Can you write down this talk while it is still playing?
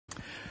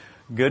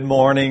Good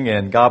morning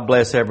and God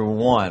bless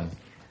everyone.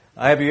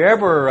 Have you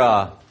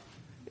ever,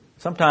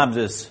 sometimes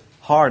it's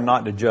hard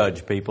not to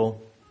judge people.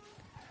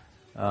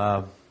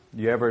 You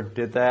ever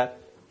did that?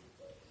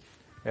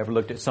 Ever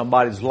looked at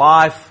somebody's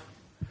life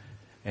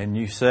and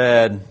you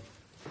said,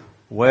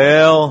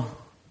 well,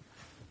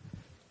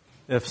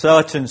 if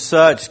such and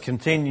such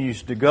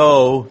continues to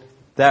go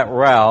that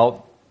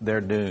route, they're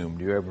doomed.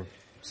 You ever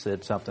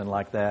said something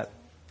like that?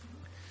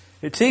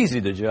 It's easy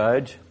to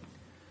judge.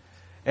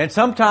 And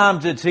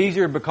sometimes it's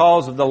easier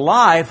because of the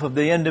life of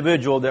the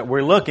individual that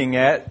we're looking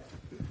at,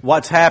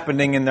 what's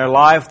happening in their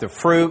life, the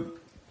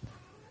fruit,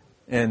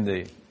 and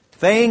the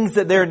things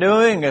that they're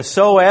doing is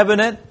so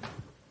evident,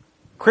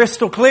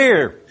 crystal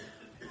clear.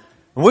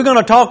 And we're going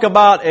to talk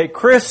about a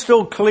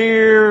crystal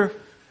clear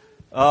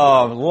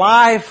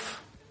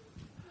life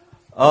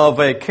of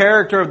a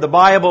character of the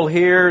Bible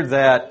here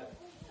that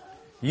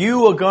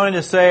you are going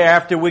to say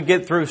after we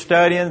get through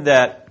studying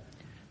that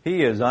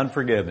he is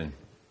unforgiven.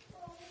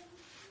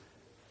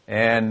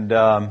 And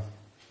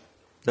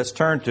let's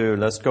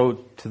go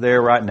to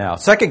there right now.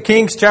 2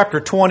 Kings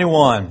chapter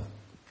 21.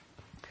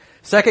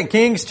 2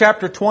 Kings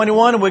chapter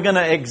 21, we're going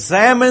to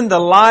examine the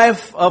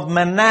life of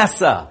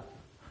Manasseh.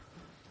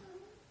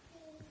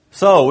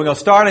 So, we're going to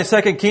start in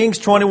 2 Kings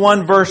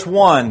 21 verse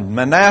 1.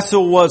 Manasseh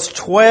was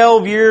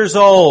 12 years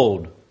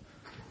old.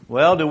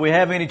 Well, do we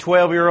have any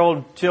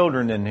 12-year-old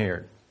children in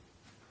here?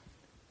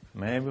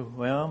 Maybe,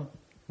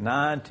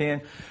 9,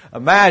 10.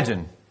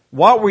 Imagine.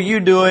 What were you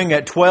doing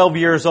at 12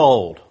 years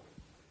old?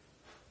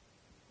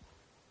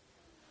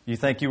 You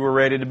think you were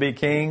ready to be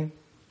king?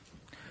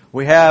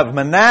 We have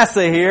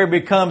Manasseh here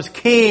becomes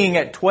king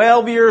at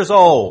 12 years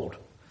old.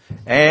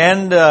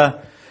 And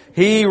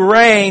he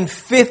reigned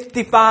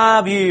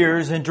 55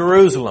 years in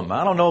Jerusalem.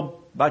 I don't know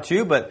about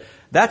you, but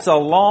that's a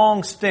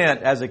long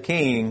stint as a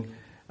king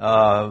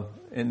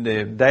in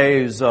the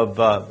days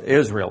of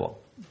Israel.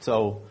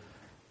 So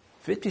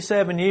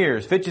 57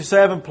 years.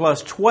 57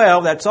 plus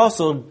 12, that's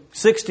also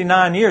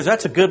 69 years.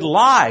 That's a good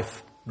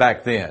life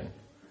back then.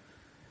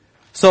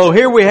 So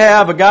here we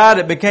have a guy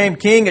that became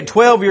king at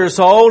 12 years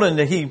old and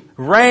he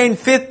reigned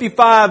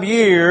 55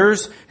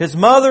 years. His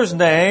mother's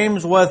name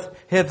was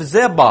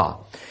Hephzibah.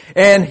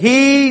 And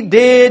he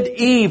did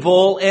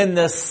evil in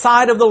the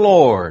sight of the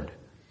Lord,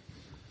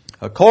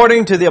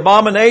 according to the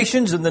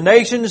abominations of the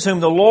nations whom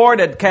the Lord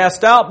had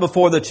cast out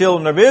before the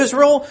children of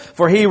Israel,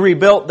 for he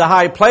rebuilt the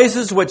high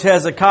places which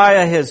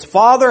Hezekiah his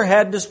father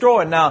had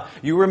destroyed. Now,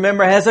 you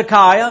remember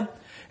Hezekiah?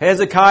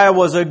 Hezekiah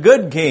was a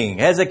good king.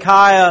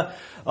 Hezekiah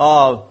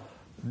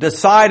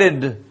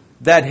decided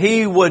that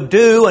he would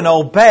do and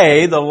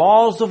obey the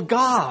laws of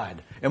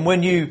God. And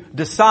when you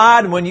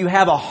decide, when you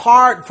have a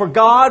heart for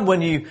God,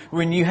 when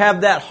you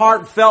have that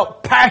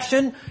heartfelt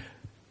passion,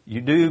 you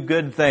do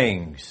good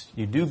things.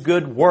 You do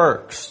good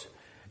works.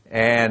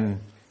 And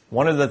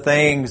one of the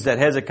things that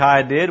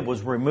Hezekiah did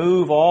was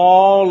remove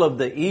all of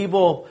the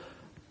evil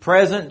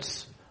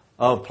presence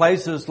of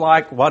places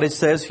like what it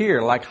says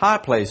here, like high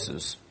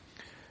places.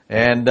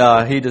 And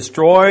he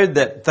destroyed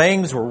that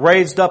things were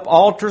raised up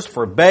altars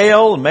for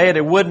Baal and made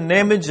a wooden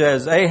image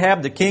as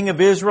Ahab, the king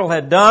of Israel,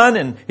 had done.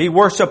 And he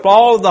worshiped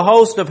all of the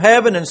host of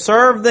heaven and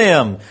served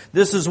them.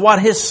 This is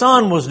what his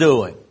son was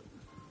doing.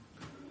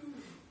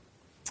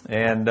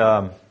 And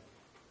not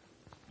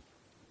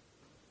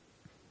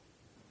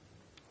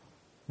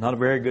a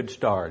very good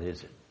start,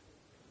 is it?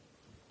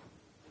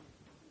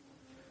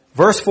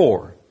 Verse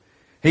 4.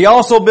 He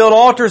also built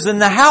altars in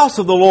the house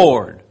of the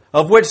Lord,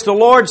 of which the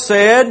Lord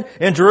said,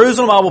 in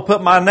Jerusalem I will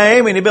put my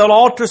name. And he built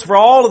altars for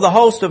all of the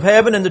host of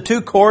heaven in the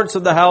two courts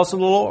of the house of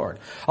the Lord.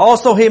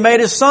 Also he made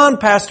his son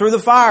pass through the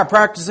fire,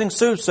 practicing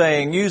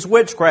soothsaying, used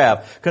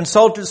witchcraft,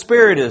 consulted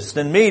spiritists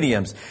and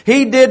mediums.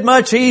 He did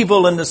much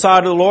evil in the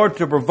sight of the Lord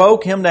to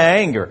provoke him to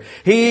anger.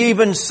 He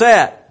even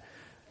set,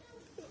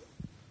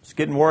 it's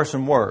getting worse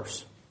and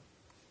worse.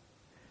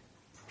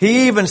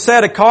 He even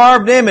set a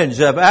carved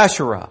image of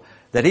Asherah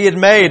that he had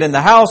made in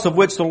the house of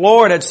which the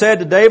Lord had said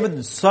to David,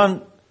 the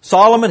son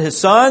Solomon, his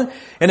son,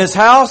 in his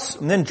house,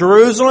 and in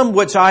Jerusalem,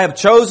 which I have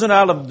chosen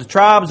out of the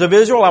tribes of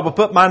Israel, I will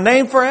put my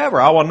name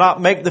forever. I will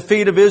not make the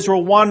feet of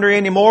Israel wander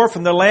any more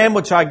from the land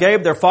which I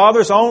gave their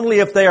fathers, only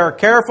if they are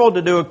careful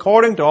to do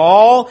according to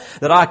all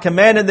that I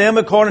commanded them,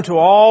 according to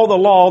all the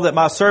law that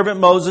my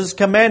servant Moses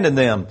commanded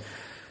them.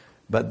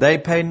 But they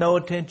paid no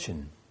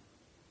attention.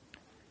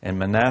 And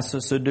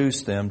Manasseh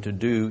seduced them to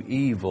do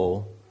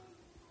evil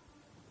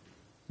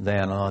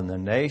than on the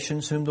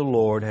nations whom the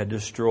Lord had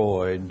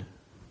destroyed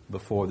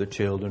before the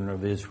children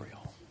of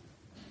Israel.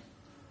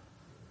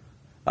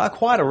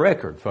 Quite a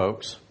record,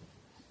 folks.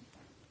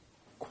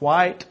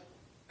 Quite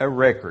a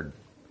record.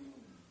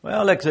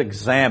 Well, let's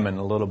examine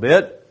a little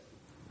bit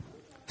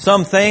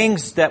some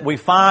things that we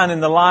find in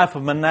the life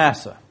of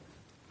Manasseh.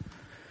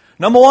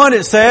 Number one,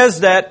 it says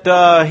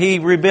that he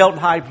rebuilt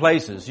high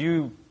places.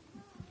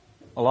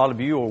 A lot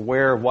of you are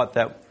aware of what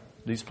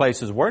these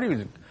places were. He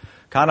was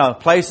kind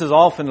of places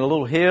off in the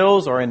little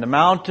hills or in the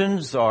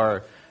mountains,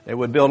 or they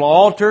would build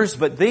altars,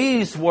 but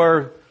these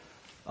were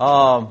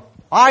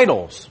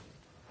idols,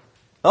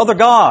 other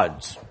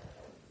gods.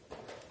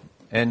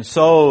 And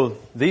so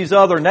these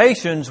other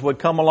nations would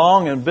come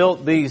along and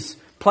build these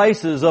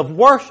places of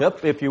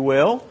worship, if you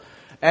will,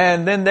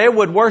 and then they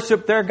would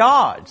worship their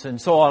gods. And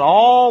so on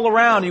all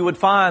around you would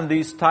find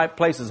these type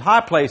places,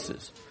 high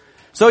places.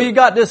 So you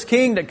got this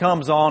king that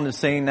comes on the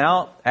scene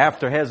now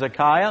after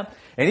Hezekiah,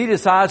 and he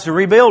decides to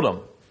rebuild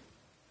them.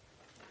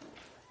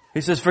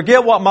 He says,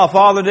 forget what my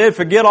father did,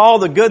 forget all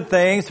the good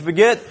things,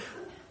 forget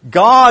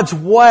God's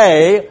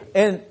way,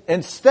 and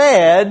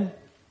instead,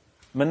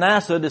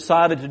 Manasseh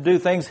decided to do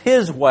things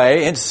his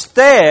way.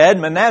 Instead,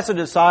 Manasseh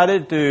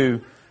decided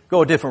to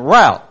go a different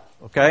route.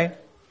 Okay?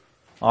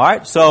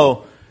 Alright,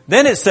 so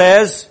then it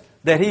says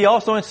that he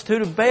also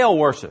instituted Baal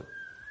worship.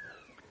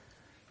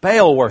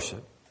 Baal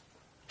worship.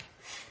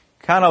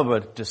 Kind of a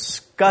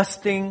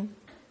disgusting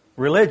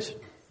religion.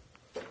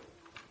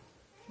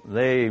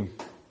 They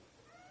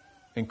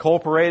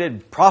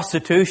incorporated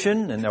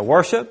prostitution in their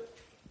worship.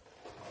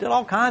 Did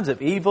all kinds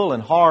of evil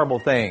and horrible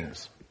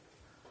things.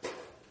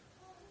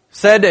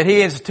 Said that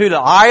he instituted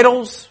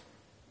idols.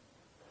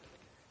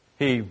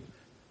 He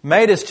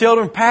made his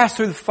children pass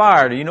through the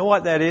fire. Do you know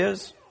what that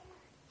is?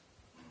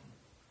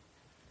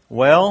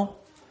 Well,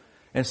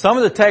 in some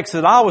of the texts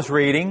that I was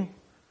reading,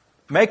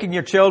 making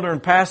your children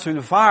pass through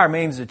the fire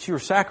means that you're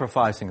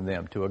sacrificing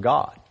them to a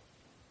god.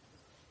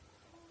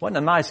 Wasn't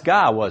a nice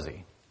guy, was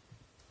he?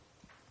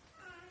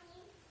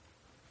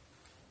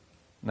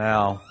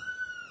 Now,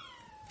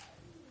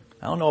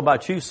 I don't know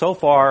about you. So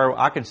far,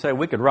 I could say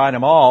we could write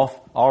him off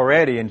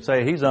already and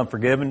say he's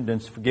unforgiven,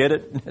 and forget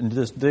it, and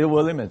just deal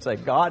with him and say,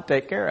 God,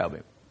 take care of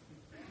him.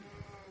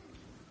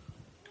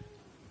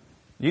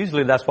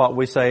 Usually that's what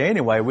we say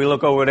anyway. We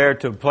look over there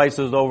to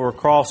places over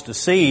across the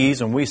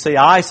seas and we see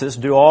ISIS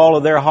do all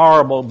of their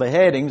horrible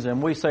beheadings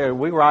and we say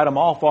we write them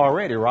off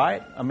already,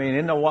 right? I mean,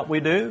 isn't that what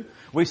we do?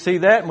 We see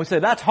that and we say,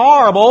 that's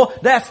horrible,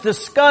 that's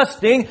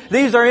disgusting,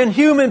 these are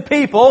inhuman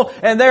people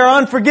and they're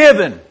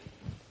unforgiven.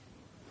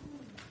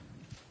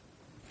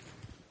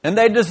 And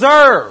they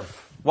deserve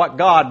what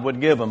God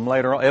would give them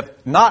later on.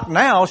 If not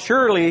now,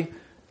 surely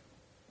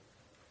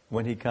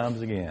when He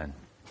comes again.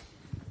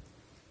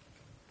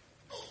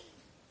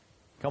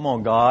 Come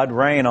on, God,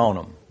 rain on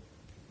them.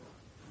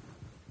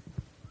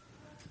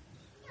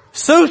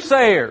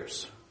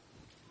 Soothsayers.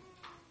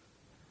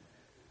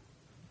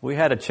 We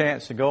had a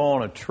chance to go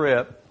on a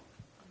trip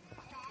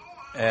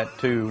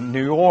to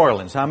New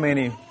Orleans. How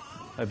many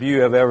of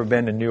you have ever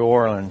been to New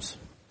Orleans?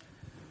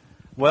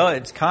 Well,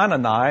 it's kind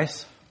of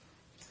nice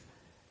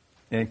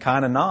and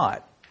kind of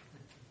not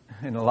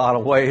in a lot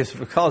of ways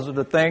because of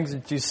the things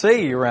that you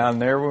see around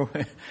there.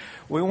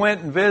 We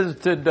went and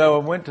visited,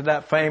 went to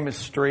that famous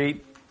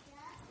street.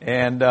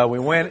 And we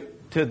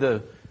went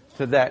to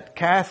that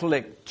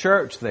Catholic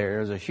church there.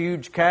 There's a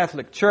huge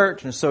Catholic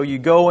church, and so you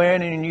go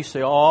in and you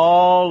see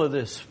all of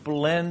this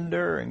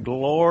splendor and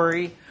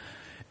glory,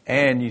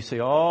 and you see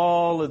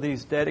all of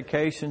these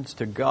dedications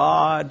to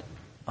God,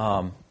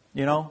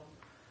 you know.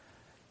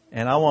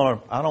 And I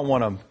don't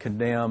want to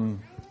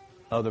condemn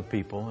other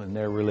people and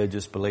their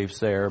religious beliefs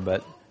there,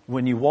 but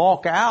when you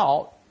walk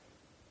out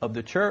of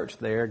the church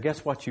there,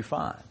 guess what you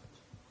find?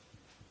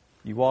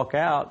 You walk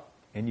out.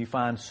 And you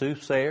find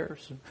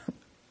soothsayers.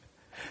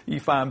 You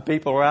find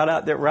people right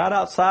out there, right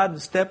outside the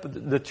step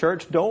of the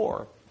church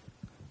door.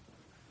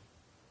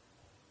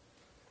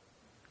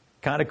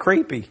 Kind of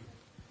creepy.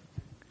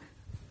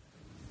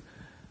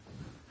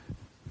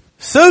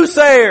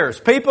 Soothsayers,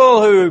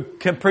 people who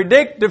can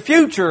predict the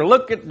future.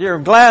 Look at your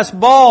glass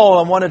ball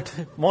and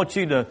want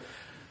you to.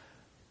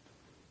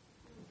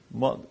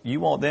 Well, you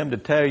want them to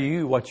tell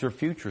you what your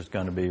future is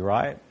going to be,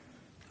 right?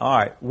 All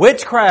right,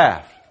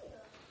 witchcraft.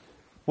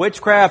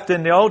 Witchcraft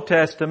in the Old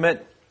Testament,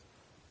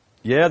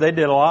 yeah, they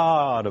did a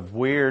lot of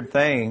weird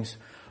things.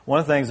 One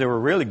of the things they were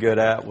really good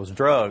at was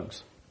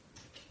drugs.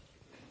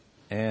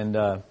 And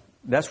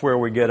that's where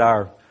we get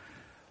our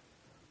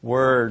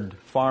word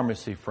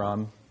pharmacy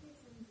from,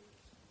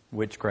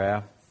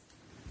 witchcraft.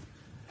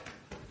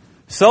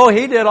 So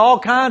he did all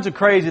kinds of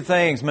crazy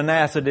things,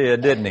 Manasseh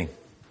did, didn't he?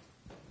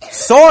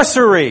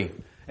 Sorcery.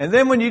 And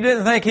then when you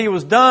didn't think he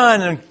was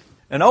done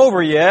and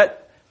over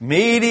yet,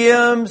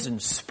 mediums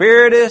and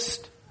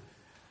spiritists.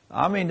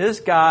 I mean, this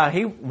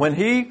guy, when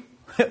he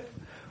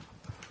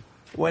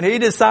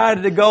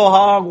decided to go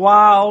hog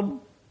wild,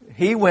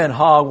 he went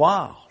hog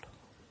wild.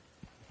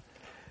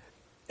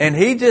 And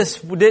he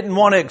just didn't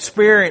want to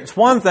experience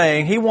one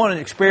thing. He wanted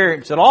to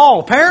experience it all,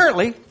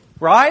 apparently,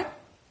 right?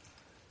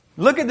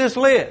 Look at this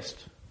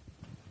list.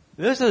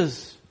 This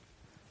is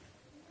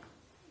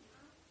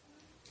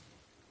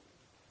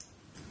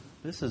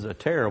a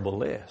terrible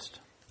list.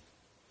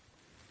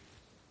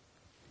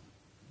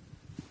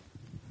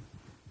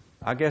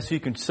 I guess you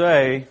can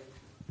say,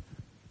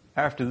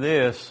 after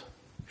this,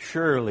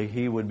 surely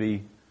he would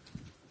be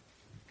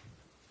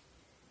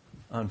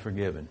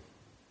unforgiven.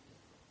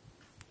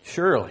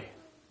 Surely.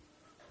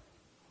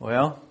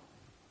 Well,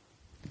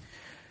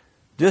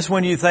 just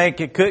when you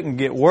think it couldn't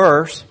get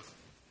worse,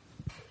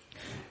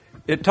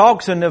 it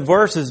talks in the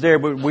verses there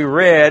we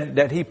read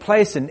that he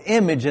placed an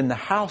image in the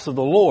house of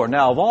the Lord.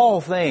 Now, of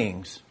all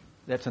things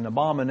that's an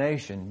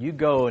abomination, you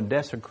go and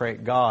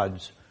desecrate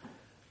God's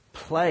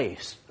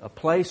place, a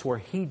place where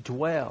He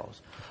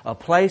dwells, a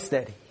place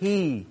that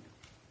He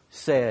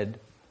said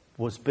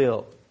was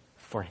built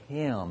for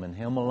Him and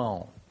Him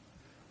alone.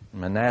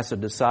 Manasseh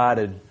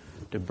decided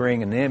to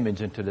bring an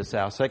image into this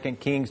house. 2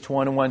 Kings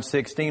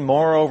 21:16.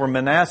 Moreover,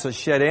 Manasseh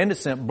shed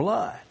innocent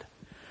blood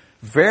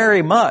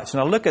very much.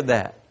 Now look at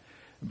that.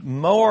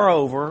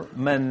 Moreover,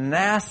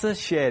 Manasseh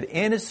shed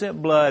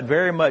innocent blood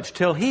very much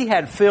till he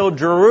had filled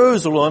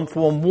Jerusalem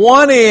from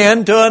one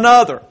end to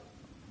another,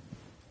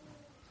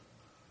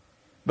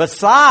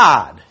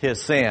 beside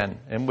his sin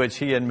in which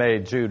he had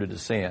made Judah to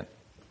sin,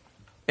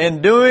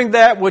 in doing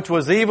that which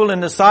was evil in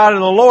the sight of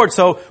the Lord.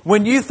 So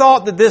when you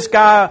thought that this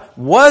guy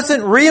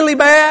wasn't really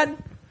bad,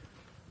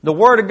 the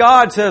Word of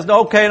God says,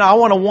 okay, now I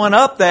want to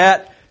one-up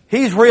that.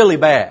 He's really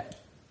bad.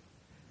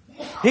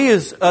 He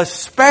is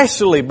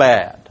especially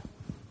bad.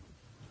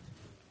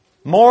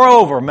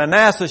 Moreover,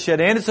 Manasseh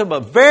shed innocent,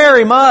 but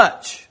very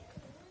much.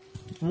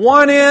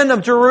 One end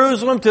of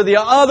Jerusalem to the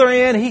other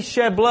end, he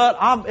shed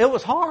blood. It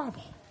was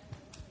horrible.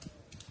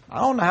 I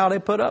don't know how they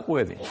put up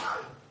with him.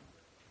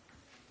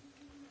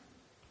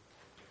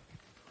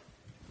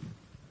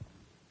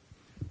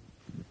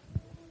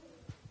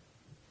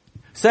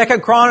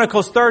 Second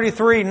Chronicles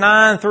 33,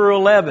 9 through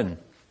 11.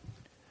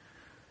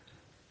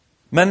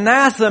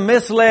 Manasseh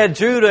misled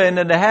Judah and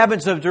the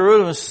inhabitants of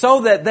Jerusalem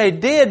so that they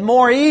did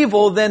more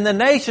evil than the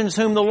nations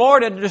whom the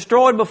Lord had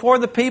destroyed before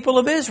the people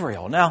of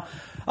Israel. Now,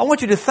 I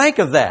want you to think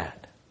of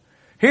that.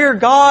 Here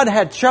God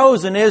had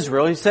chosen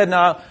Israel. He said,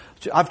 now,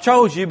 I've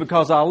chose you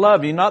because I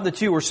love you. Not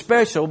that you were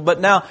special, but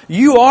now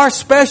you are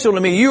special to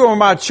me. You are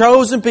my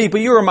chosen people.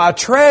 You are my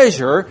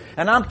treasure.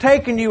 And I'm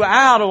taking you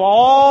out of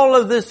all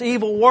of this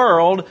evil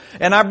world.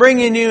 And I'm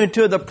bringing you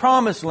into the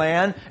promised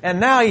land.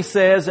 And now he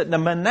says that the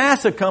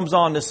Manasseh comes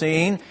on the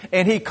scene.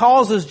 And he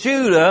causes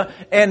Judah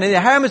and the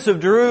inhabitants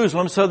of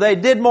Jerusalem. So they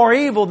did more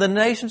evil than the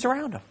nations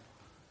around them.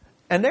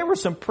 And there were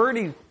some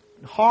pretty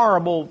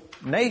horrible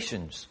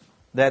nations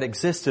that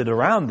existed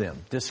around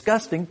them.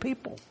 Disgusting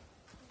people.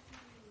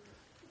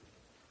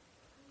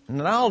 And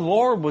now the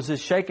Lord was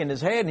just shaking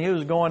His head and He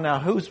was going, now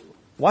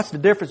what's the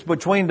difference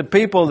between the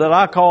people that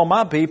I call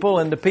my people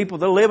and the people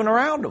that are living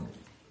around them?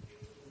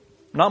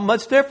 Not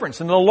much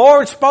difference. And the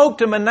Lord spoke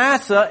to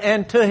Manasseh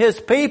and to his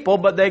people,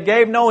 but they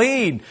gave no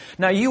heed.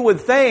 Now you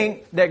would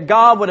think that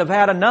God would have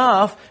had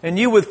enough, and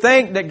you would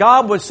think that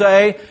God would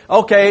say,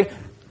 okay,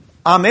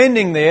 I'm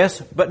ending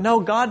this. But no,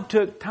 God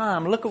took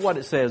time. Look at what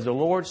it says. The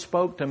Lord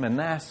spoke to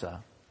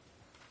Manasseh.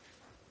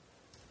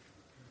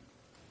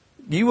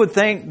 You would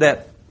think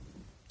that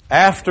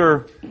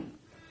after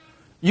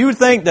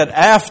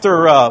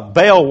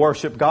Baal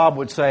worship, God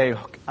would say,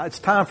 it's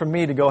time for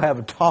me to go have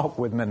a talk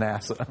with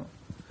Manasseh.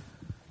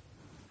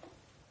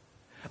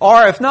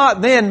 Or if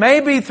not, then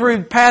maybe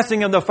through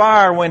passing of the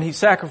fire when he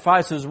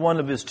sacrifices one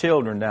of his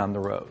children down the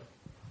road.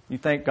 You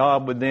think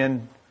God would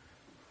then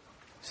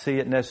see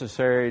it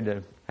necessary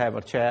to have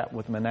a chat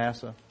with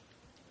Manasseh?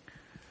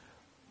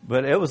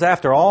 But it was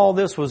after all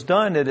this was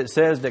done that it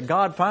says that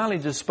God finally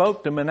just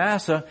spoke to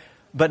Manasseh.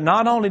 But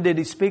not only did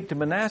He speak to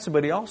Manasseh,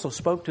 but He also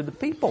spoke to the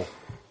people.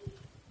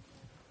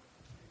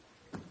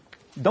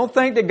 Don't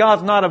think that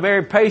God's not a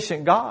very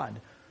patient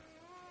God.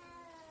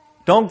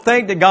 Don't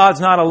think that God's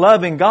not a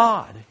loving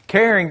God,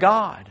 caring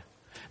God.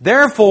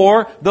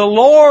 Therefore, the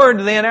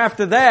Lord then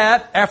after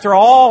that, after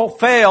all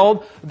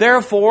failed,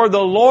 therefore the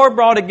Lord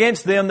brought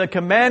against them the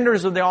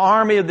commanders of the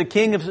army of the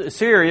king of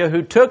Assyria,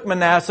 who took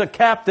Manasseh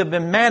captive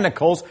in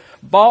manacles,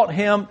 bound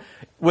him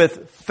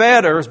with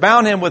fetters,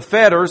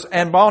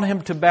 and brought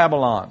him to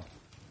Babylon.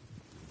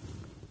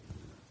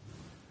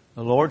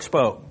 The Lord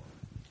spoke,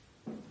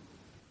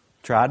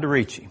 tried to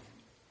reach him.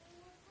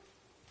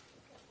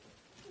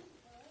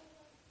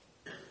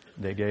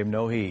 They gave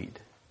no heed.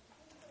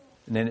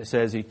 And then it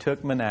says He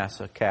took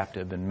Manasseh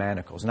captive in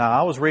manacles. Now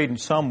I was reading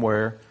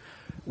somewhere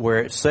where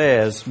it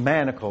says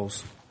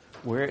manacles,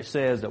 where it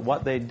says that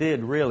what they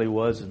did really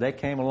was they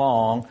came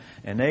along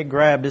and they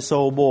grabbed this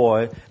old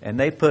boy and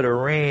they put a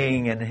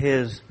ring in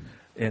his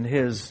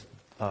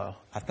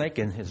I think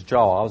in his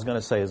jaw. I was going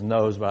to say his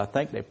nose, but I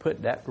think they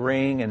put that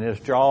ring in his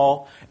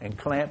jaw and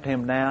clamped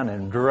him down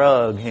and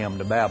drug him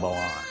to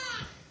Babylon.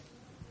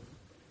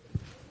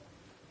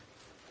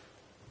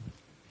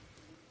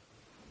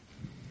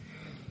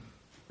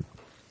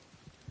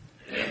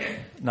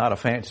 Not a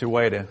fancy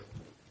way to...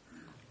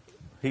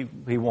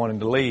 He wanted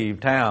to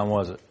leave town,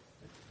 was it?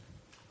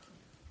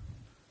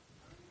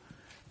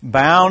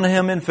 Bound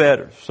him in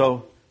fetters.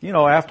 So,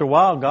 after a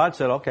while, God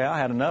said, okay, I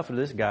had enough of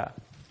this guy.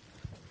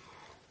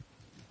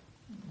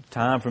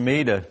 Time for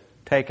me to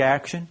take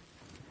action.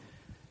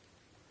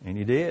 And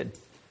He did.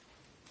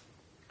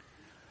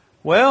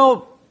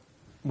 Well,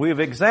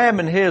 we've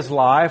examined his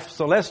life,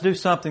 so let's do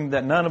something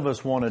that none of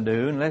us want to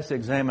do, and let's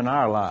examine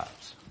our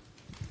lives.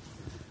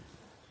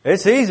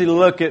 It's easy to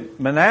look at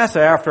Manasseh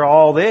after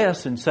all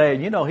this and say,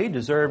 he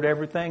deserved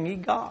everything he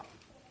got.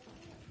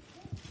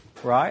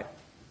 Right?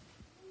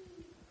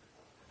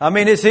 I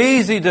mean, it's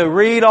easy to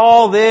read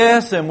all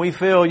this and we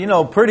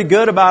feel, pretty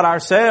good about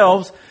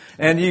ourselves.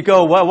 And you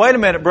go, well, wait a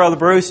minute, Brother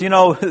Bruce,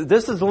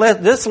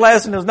 this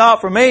lesson is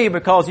not for me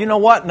because you know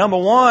what? Number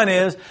one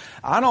is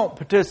I don't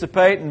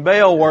participate in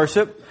Baal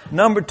worship.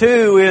 Number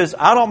two is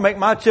I don't make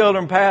my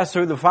children pass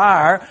through the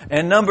fire.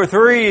 And number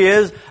three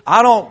is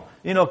I don't,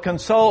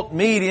 consult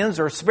mediums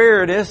or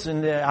spiritists,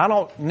 and I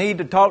don't need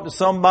to talk to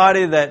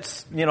somebody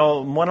that's,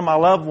 one of my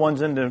loved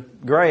ones in the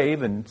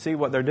grave and see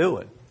what they're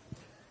doing.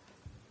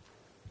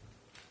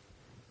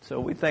 So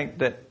we think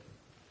that,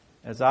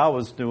 as I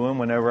was doing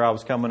whenever I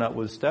was coming up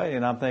with study,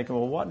 and I'm thinking,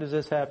 well, what does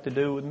this have to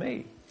do with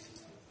me?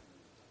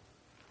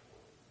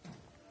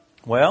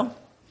 Well,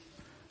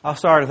 I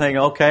started thinking,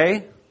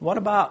 okay, what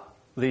about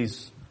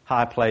these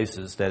high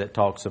places that it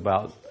talks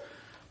about?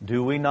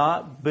 Do we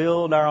not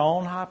build our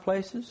own high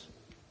places?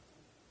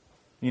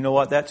 You know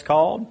what that's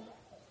called?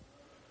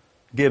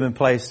 Giving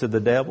place to the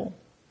devil.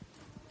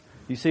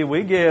 You see,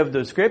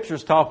 the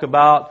scriptures talk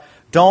about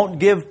don't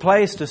give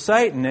place to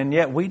Satan, and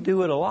yet we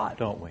do it a lot,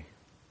 don't we?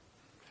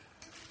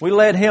 We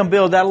let him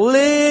build that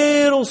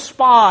little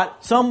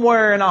spot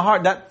somewhere in our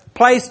heart, that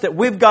place that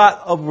we've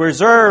got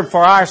reserved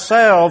for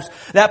ourselves,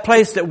 that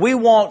place that we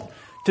want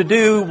to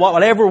do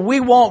whatever we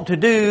want to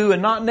do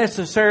and not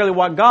necessarily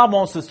what God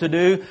wants us to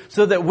do,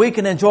 so that we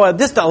can enjoy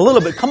just a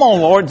little bit. Come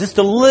on, Lord, just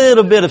a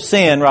little bit of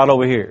sin right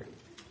over here.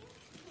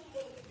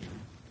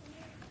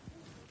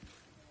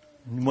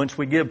 Once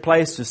we give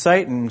place to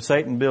Satan,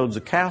 Satan builds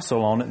a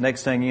castle on it.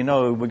 Next thing you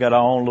know, we got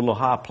our own little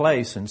high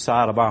place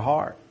inside of our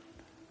heart.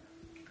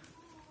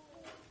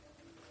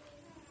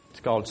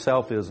 It's called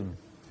selfism.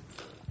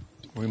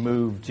 We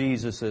move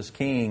Jesus as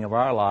king of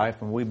our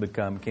life and we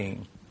become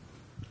king.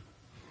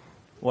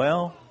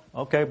 Well,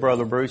 okay,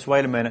 Brother Bruce,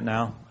 wait a minute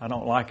now. I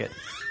don't like it.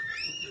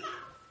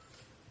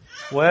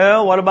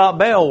 Well, what about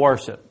Baal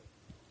worship?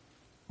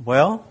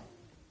 Well,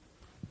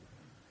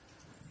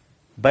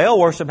 Baal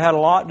worship had a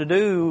lot to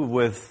do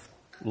with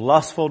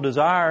lustful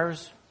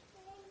desires.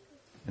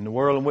 In the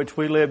world in which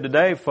we live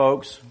today,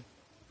 folks,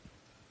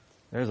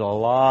 there's a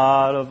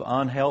lot of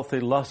unhealthy,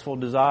 lustful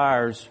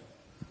desires.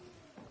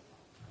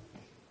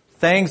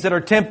 Things that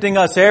are tempting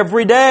us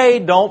every day,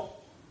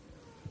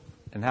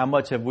 and how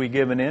much have we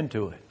given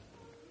into it?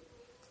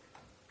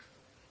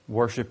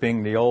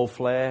 Worshipping the old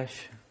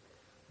flesh.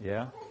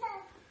 Yeah.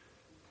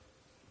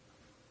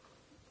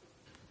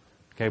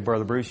 Okay,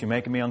 Brother Bruce, you're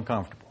making me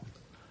uncomfortable.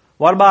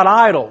 What about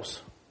idols?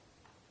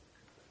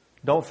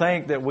 Don't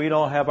think that we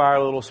don't have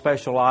our little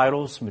special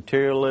idols,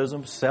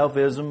 materialism,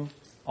 selfism,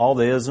 all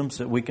the isms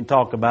that we can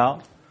talk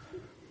about.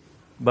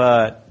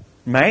 But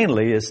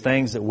mainly it's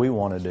things that we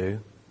want to do.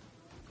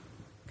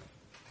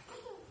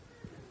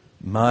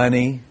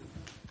 Money,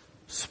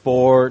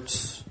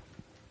 sports,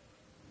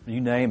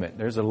 you name it.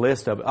 There's a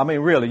list of it. I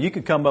mean, really, you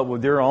could come up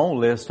with your own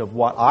list of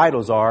what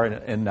idols are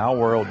in our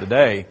world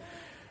today.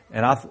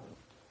 And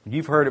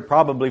you've heard it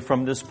probably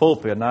from this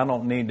pulpit, and I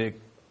don't need to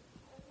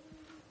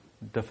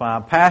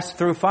define. Pass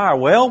through fire.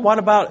 Well, what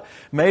about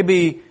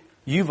maybe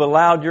you've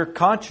allowed your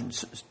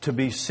conscience to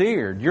be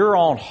seared, your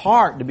own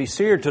heart to be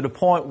seared to the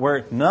point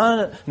where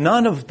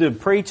none of the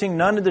preaching,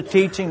 none of the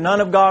teaching,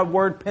 none of God's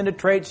Word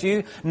penetrates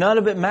you. None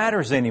of it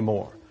matters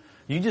anymore.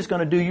 You're just going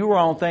to do your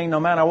own thing no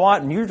matter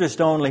what, and you're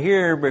just only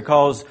here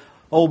because,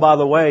 oh, by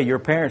the way, your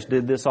parents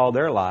did this all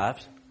their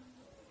lives.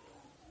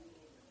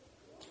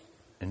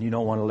 And you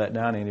don't want to let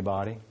down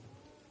anybody,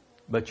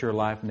 but your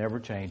life never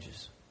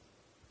changes.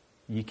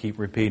 You keep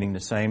repeating the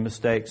same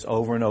mistakes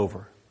over and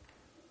over.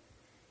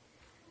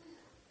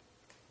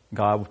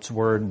 God's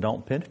Word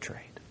don't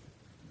penetrate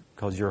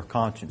because your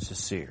conscience is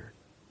seared.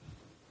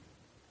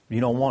 You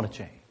don't want to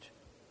change.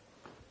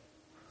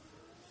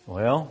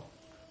 Well,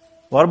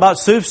 what about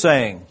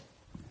soothsaying?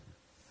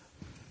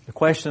 The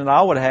question that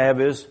I would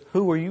have is,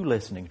 who are you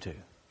listening to?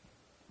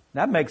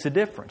 That makes a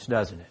difference,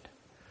 doesn't it?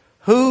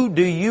 Who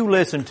do you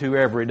listen to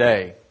every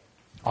day?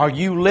 Are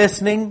you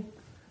listening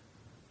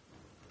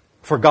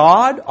for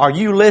God? Are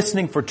you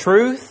listening for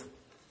truth?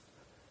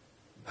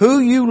 Who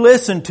you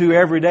listen to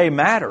every day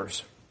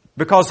matters.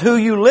 Because who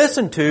you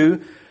listen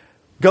to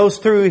goes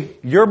through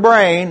your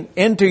brain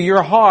into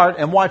your heart,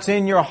 and what's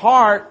in your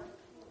heart,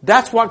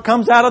 that's what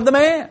comes out of the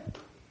man.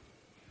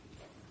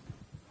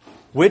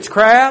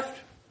 Witchcraft,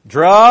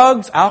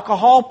 drugs,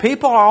 alcohol,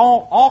 people are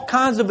all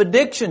kinds of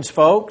addictions,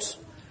 folks.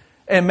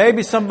 And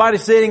maybe somebody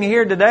sitting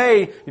here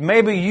today,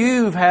 maybe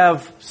you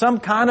have some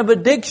kind of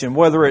addiction,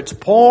 whether it's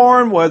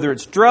porn, whether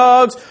it's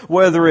drugs,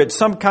 whether it's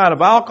some kind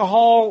of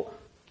alcohol.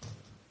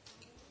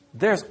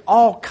 There's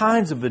all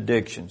kinds of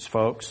addictions,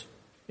 folks,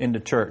 in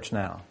the church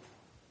now.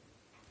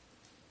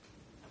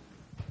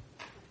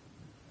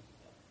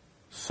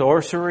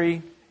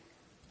 Sorcery.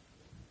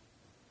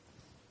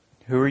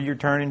 Who are you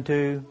turning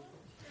to?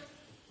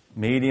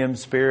 Medium,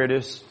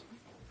 spiritists.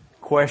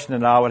 Question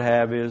that I would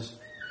have is,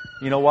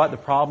 you know what the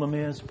problem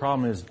is? The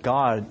problem is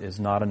God is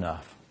not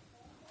enough.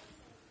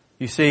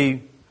 You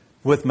see,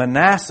 with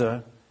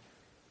Manasseh,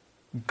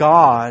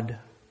 God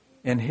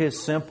in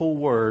His simple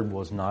word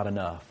was not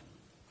enough.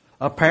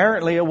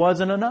 Apparently it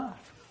wasn't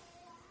enough.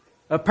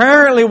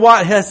 Apparently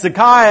what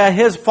Hezekiah,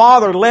 his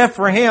father, left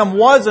for him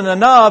wasn't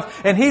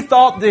enough, and he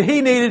thought that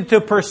he needed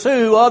to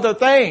pursue other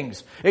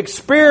things,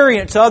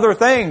 experience other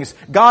things.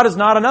 God is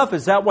not enough.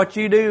 Is that what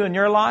you do in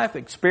your life?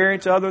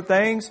 Experience other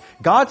things?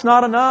 God's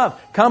not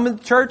enough. Coming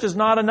to church is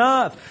not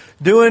enough.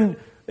 Doing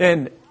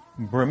and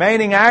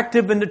remaining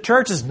active in the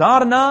church is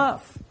not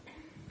enough.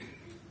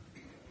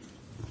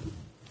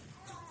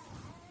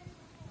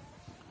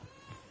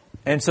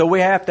 And so we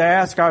have to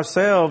ask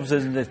ourselves,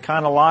 in the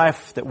kind of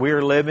life that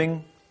we're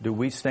living, do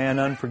we stand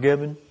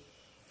unforgiven?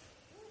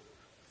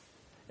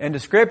 And the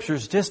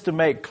Scriptures, just to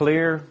make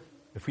clear,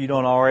 if you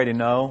don't already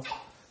know,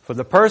 for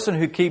the person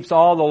who keeps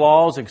all the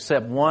laws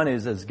except one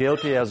is as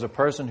guilty as a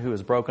person who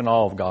has broken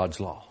all of God's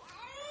law.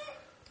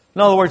 In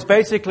other words,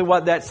 basically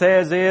what that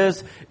says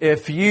is,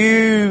 if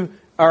you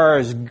are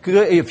as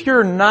good, if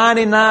you're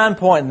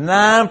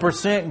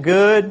 99.9%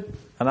 good,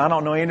 and I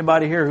don't know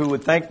anybody here who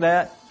would think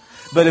that,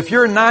 but if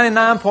you're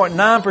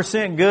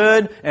 99.9%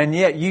 good and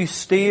yet you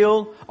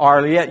steal,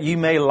 or yet you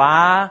may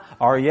lie,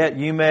 or yet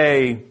you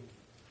may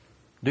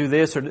do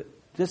this, or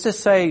let's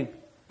just say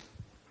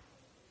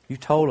you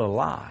told a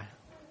lie.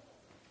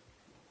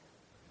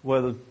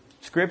 Well, the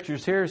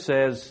Scriptures here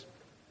says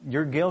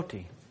you're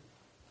guilty.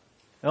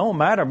 It don't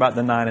matter about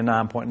the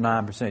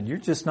 99.9%. You're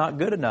just not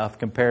good enough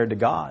compared to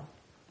God.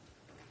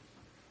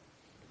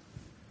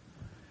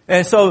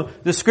 And so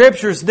the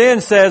Scriptures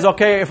then says,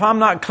 okay, if I'm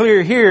not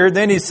clear here,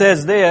 then he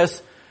says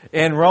this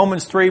in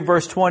Romans 3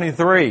 verse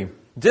 23.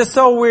 Just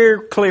so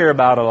we're clear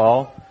about it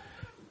all.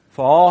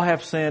 For all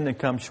have sinned and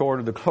come short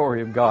of the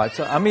glory of God.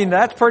 So, I mean,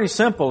 that's pretty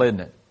simple, isn't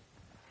it?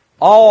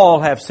 All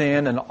have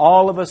sinned and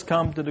all of us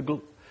come to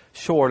the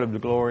short of the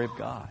glory of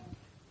God.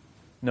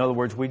 In other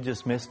words, we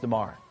just missed the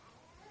mark.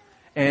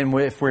 And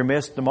if we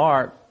missed the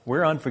mark,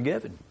 we're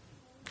unforgiven.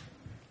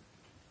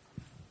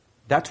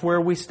 That's where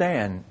we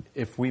stand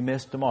if we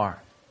missed the mark.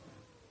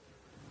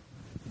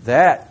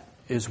 That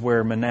is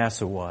where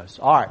Manasseh was.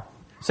 All right.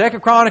 2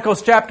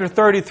 Chronicles chapter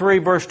 33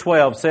 verse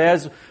 12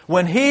 says,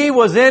 when he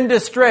was in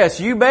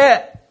distress, you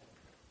bet.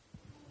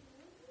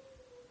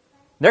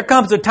 There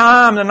comes a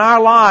time in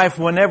our life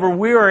whenever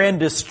we are in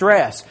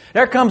distress.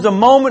 There comes a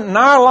moment in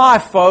our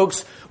life,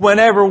 folks,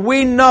 whenever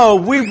we know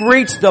we've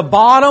reached the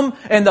bottom,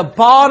 and the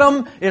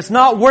bottom is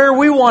not where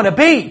we want to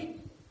be.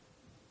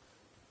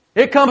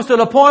 It comes to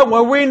the point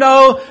where we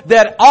know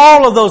that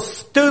all of those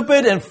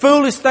stupid and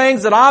foolish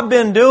things that I've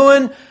been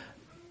doing,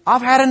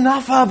 I've had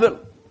enough of it.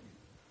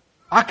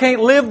 I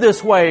can't live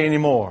this way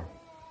anymore.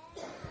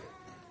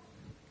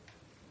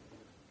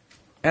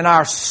 And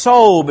our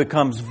soul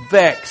becomes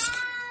vexed.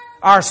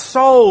 Our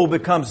soul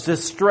becomes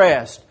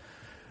distressed.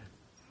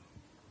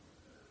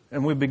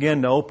 And we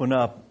begin to open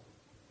up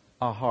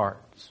our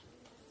hearts.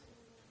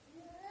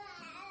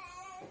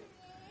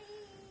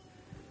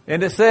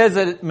 And it says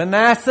that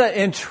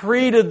Manasseh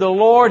entreated the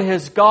Lord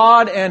his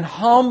God and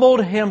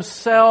humbled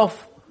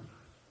himself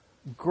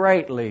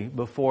greatly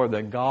before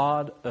the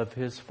God of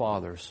his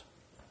fathers.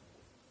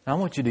 I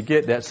want you to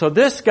get that. So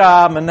this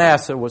guy,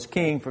 Manasseh, was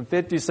king for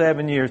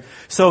 57 years.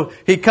 So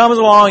he comes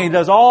along, he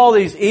does all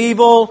these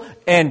evil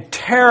and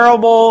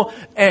terrible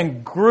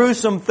and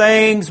gruesome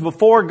things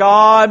before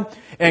God.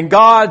 And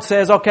God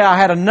says, okay, I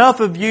had enough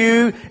of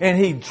you. And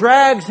he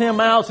drags him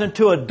out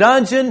into a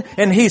dungeon.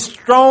 And he's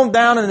thrown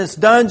down in this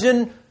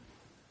dungeon.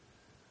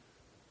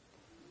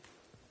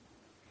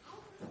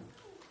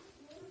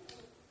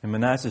 And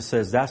Manasseh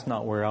says, that's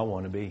not where I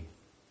want to be.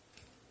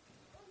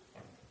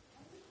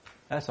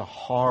 That's a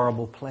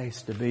horrible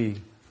place to be.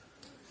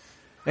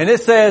 And it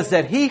says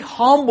that he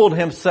humbled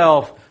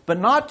himself,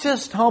 but not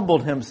just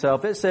humbled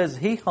himself. It says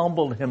he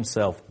humbled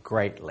himself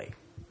greatly.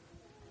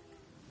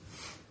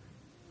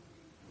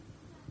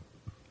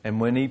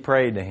 And when he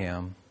prayed to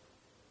him,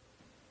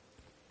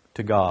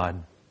 to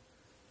God,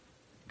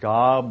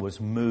 God was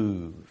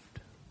moved.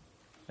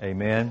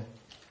 Amen.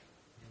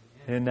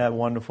 Isn't that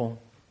wonderful?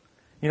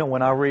 You know,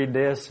 when I read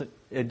this,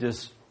 it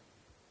just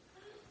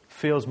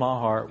fills my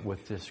heart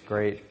with this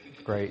great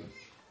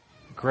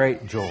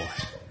joy.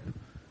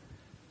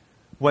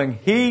 When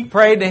he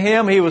prayed to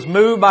him, he was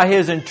moved by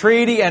his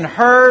entreaty and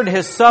heard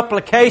his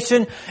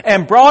supplication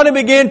and brought him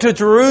again to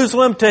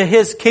Jerusalem to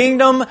his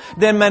kingdom.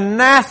 Then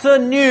Manasseh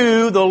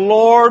knew the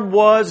Lord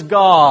was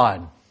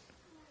God.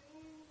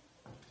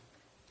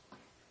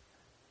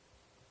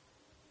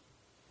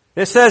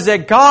 It says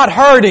that God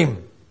heard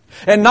him.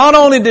 And not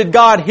only did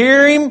God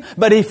hear him,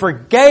 but he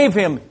forgave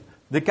him.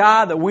 The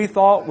guy that we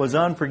thought was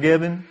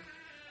unforgiven,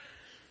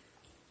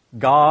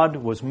 God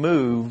was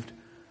moved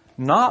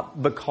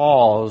not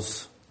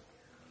because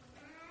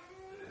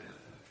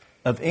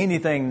of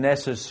anything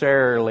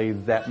necessarily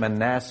that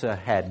Manasseh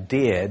had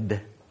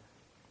did,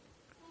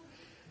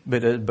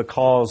 but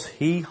because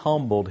he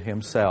humbled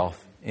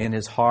himself in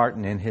his heart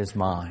and in his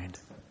mind.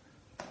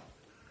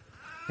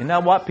 Isn't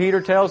that what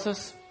Peter tells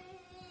us?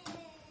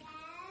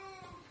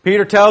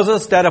 Peter tells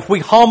us that if we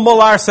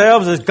humble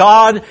ourselves, as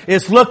God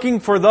is looking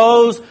for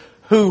those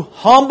who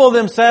humble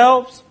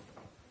themselves,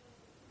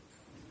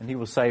 and He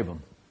will save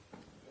them.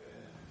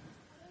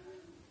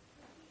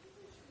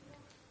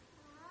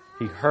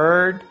 He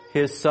heard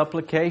his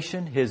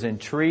supplication, his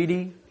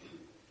entreaty.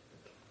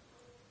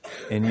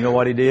 And you know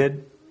what he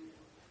did?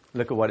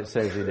 Look at what it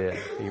says he did.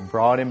 He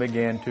brought him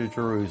again to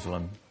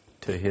Jerusalem,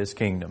 to his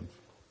kingdom.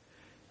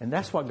 And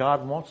that's what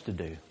God wants to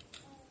do.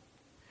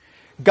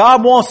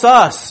 God wants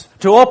us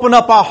to open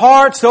up our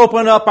hearts, to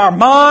open up our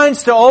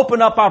minds, to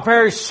open up our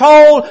very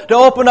soul, to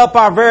open up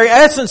our very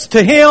essence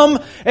to Him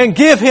and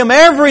give Him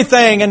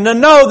everything, and to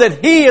know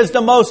that He is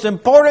the most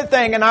important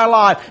thing in our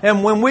life.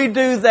 And when we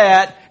do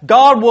that,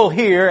 God will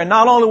hear, and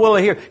not only will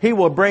He hear, He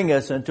will bring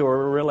us into a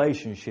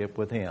relationship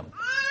with Him.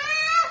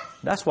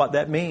 That's what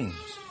that means.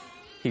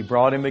 He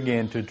brought him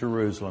again to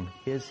Jerusalem,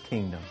 His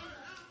kingdom,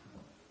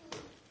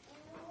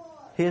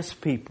 His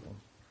people,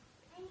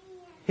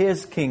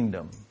 His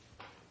kingdom,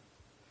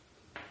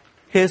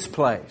 His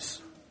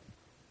place,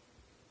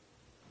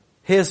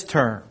 His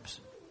terms.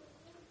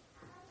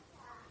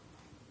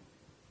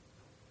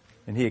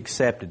 And He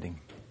accepted him.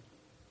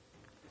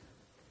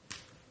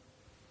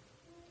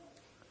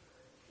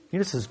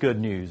 This is good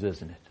news,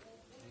 isn't it?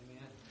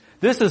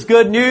 This is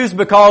good news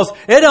because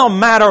it don't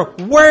matter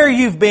where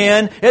you've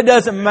been. It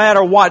doesn't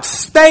matter what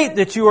state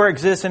that you are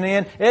existing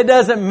in. It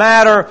doesn't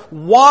matter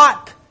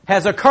what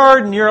has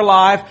occurred in your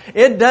life.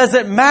 It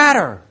doesn't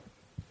matter.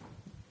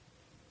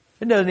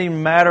 It doesn't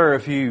even matter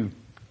if you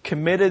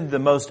committed the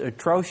most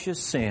atrocious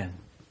sin.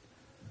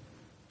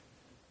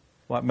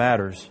 What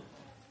matters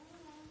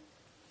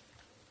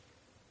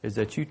is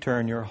that you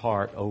turn your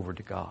heart over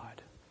to God.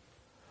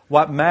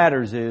 What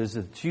matters is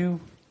that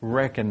you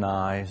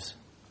recognize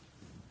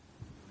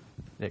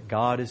that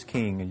God is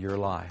King in your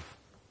life.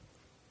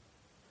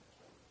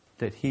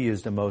 That He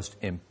is the most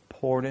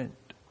important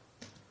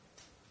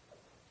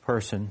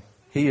person.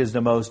 He is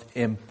the most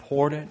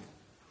important.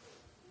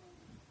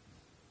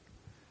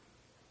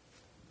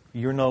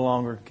 You're no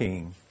longer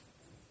king.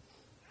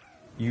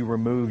 You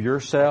remove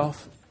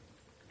yourself.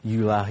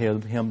 You allow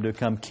Him to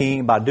become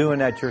king. By doing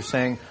that, you're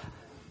saying,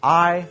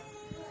 I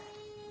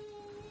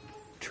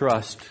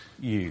trust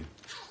you.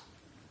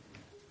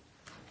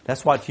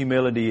 That's what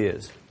humility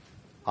is.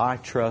 I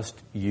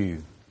trust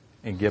you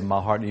and give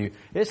my heart to you.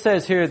 It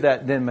says here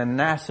that then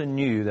Manasseh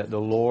knew that the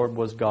Lord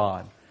was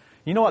God.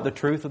 You know what the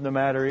truth of the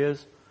matter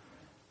is?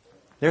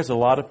 There's a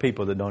lot of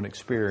people that don't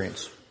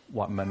experience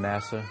what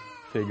Manasseh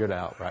figured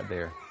out right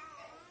there.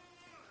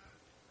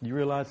 You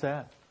realize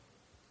that?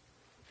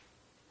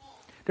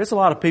 There's a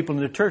lot of people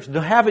in the church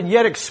that haven't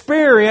yet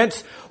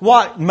experienced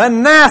what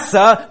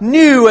Manasseh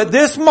knew at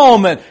this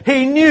moment.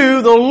 He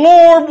knew the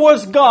Lord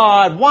was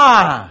God.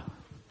 Why?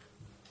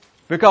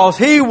 Because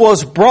he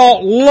was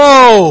brought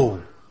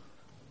low.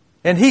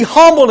 And he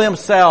humbled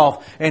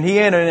himself. And he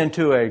entered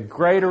into a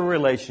greater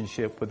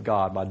relationship with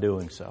God by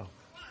doing so.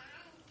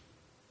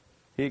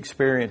 He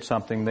experienced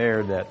something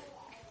there that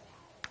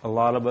a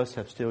lot of us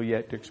have still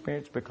yet to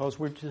experience because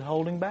we're just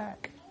holding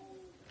back.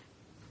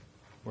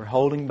 We're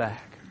holding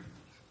back.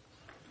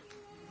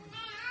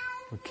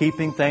 We're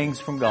keeping things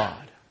from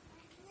God.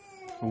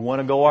 We want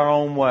to go our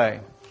own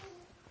way.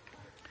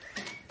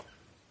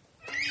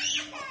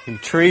 He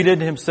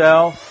treated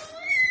himself.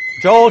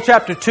 Joel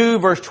chapter 2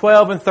 verse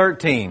 12 and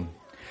 13.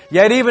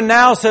 Yet even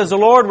now, says the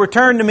Lord,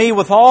 return to me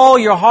with all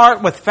your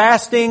heart, with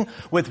fasting,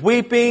 with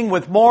weeping,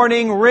 with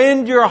mourning.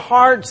 Rend your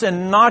hearts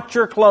and not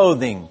your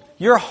clothing.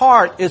 Your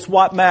heart is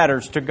what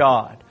matters to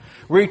God.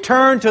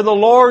 Return to the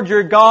Lord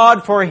your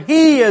God, for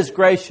He is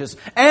gracious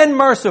and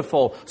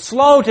merciful,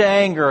 slow to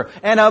anger,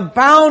 and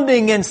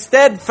abounding in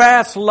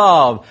steadfast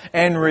love,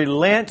 and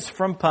relents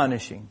from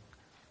punishing.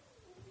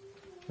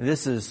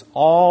 This is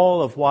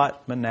all of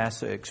what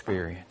Manasseh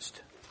experienced.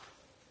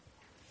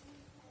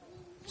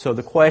 So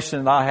the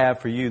question that I have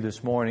for you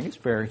this morning is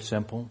very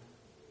simple.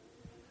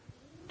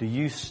 Do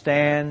you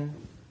stand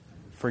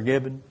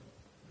forgiven?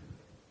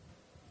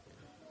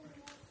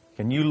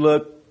 Can you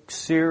look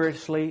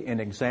seriously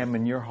and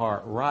examine your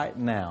heart right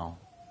now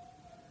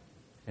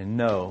and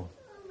know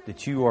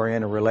that you are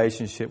in a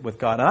relationship with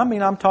God? And I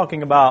mean, I'm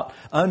talking about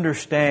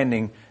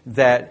understanding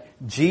that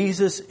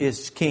Jesus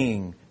is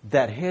King,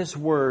 that His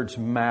words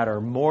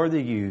matter more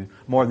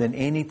than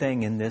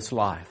anything in this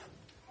life.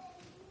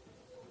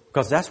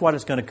 Because that's what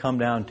it's going to come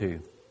down to.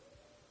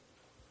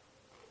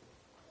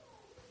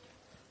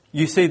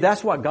 You see,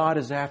 that's what God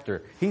is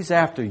after. He's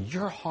after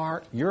your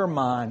heart, your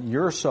mind,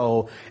 your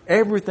soul,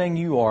 everything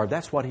you are.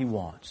 That's what He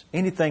wants.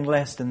 Anything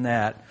less than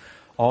that,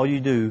 all you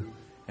do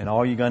and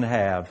all you're going to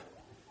have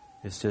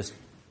is just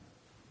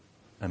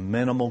a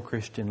minimal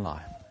Christian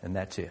life. And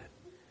that's it.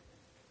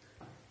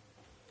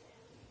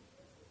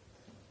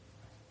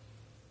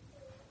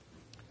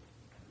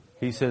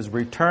 He says,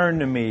 return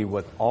to me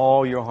with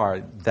all your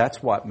heart.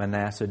 That's what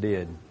Manasseh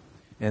did.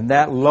 In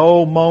that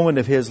low moment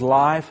of his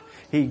life,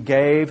 he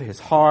gave his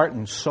heart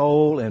and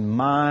soul and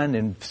mind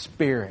and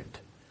spirit.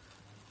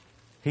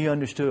 He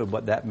understood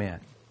what that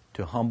meant,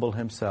 to humble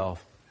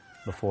himself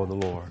before the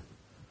Lord.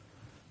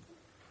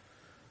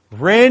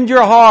 Rend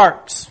your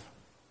hearts,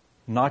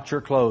 not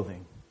your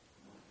clothing.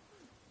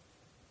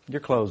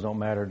 Your clothes don't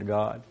matter to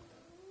God.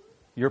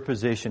 Your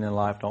position in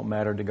life don't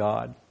matter to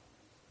God.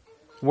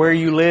 Where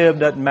you live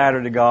doesn't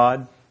matter to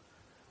God.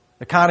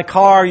 The kind of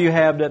car you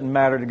have doesn't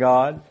matter to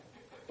God.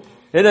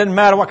 It doesn't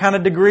matter what kind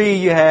of degree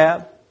you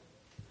have.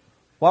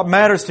 What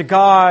matters to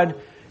God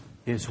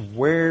is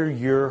where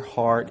your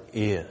heart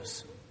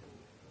is.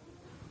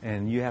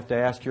 And you have to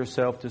ask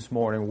yourself this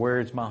morning, where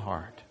is my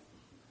heart?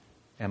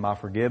 Am I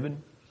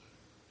forgiven?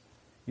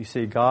 You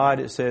see, God,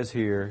 it says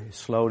here, is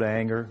slow to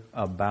anger,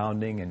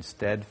 abounding in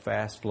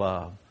steadfast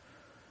love.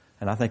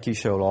 And I think He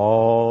showed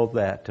all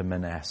that to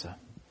Manasseh.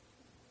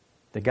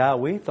 The guy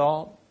we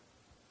thought,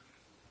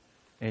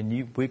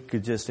 and we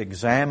could just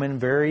examine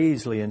very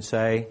easily and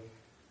say,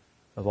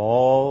 of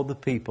all the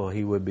people,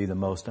 he would be the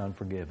most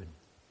unforgiven.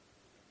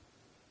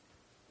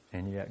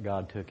 And yet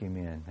God took him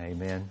in.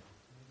 Amen.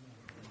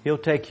 He'll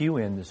take you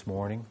in this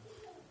morning.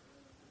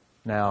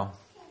 Now,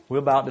 we're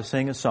about to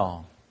sing a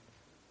song.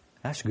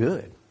 That's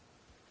good.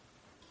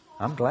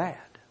 I'm glad.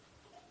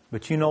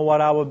 But you know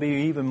what I would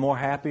be even more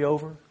happy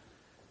over?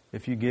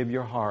 If you give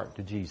your heart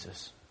to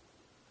Jesus.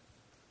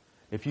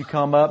 If you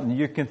come up and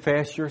you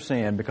confess your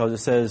sin, because it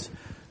says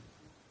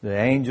the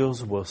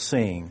angels will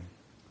sing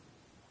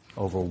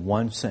over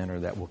one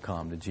sinner that will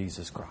come to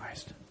Jesus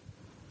Christ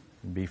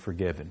and be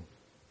forgiven.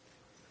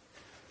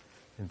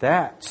 And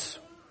that's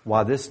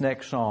why this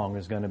next song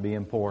is going to be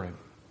important.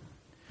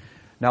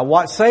 Now,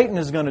 what Satan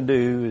is going to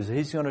do is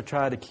he's going to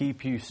try to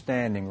keep you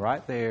standing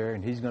right there,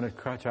 and he's going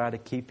to try to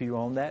keep you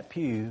on that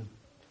pew,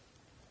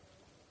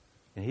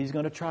 and he's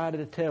going to try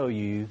to tell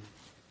you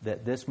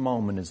that this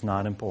moment is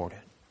not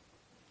important.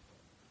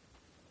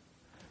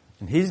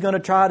 And he's going to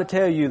try to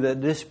tell you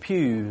that this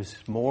pew is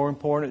more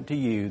important to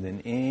you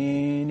than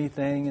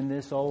anything in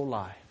this old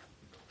life.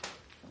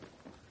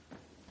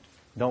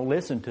 Don't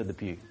listen to the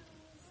pew.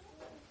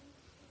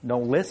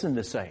 Don't listen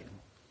to Satan.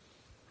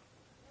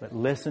 But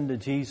listen to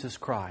Jesus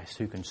Christ,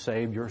 who can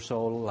save your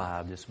soul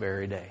alive this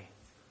very day.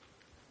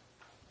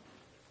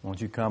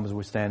 Won't you come as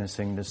we stand and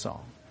sing this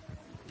song?